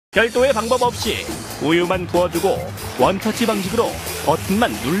별도의 방법 없이 우유만 부어주고 원터치 방식으로 버튼만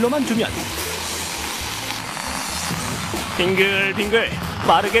눌러만 주면 빙글빙글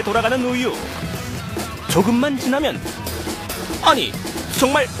빠르게 돌아가는 우유. 조금만 지나면, 아니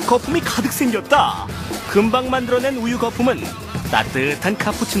정말 거품이 가득 생겼다. 금방 만들어낸 우유 거품은 따뜻한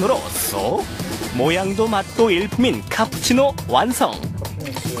카푸치노로 쏙. 모양도 맛도 일품인 카푸치노 완성.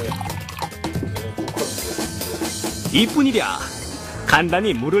 이뿐이랴.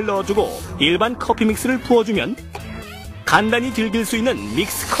 간단히 물을 넣어주고 일반 커피 믹스를 부어주면 간단히 즐길 수 있는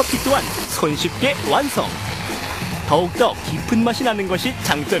믹스 커피 또한 손쉽게 완성. 더욱더 깊은 맛이 나는 것이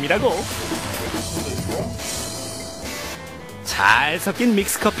장점이라고. 잘 섞인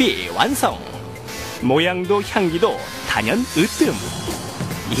믹스 커피 완성. 모양도 향기도 단연 으뜸.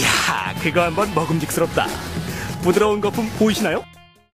 이야, 그거 한번 먹음직스럽다. 부드러운 거품 보이시나요?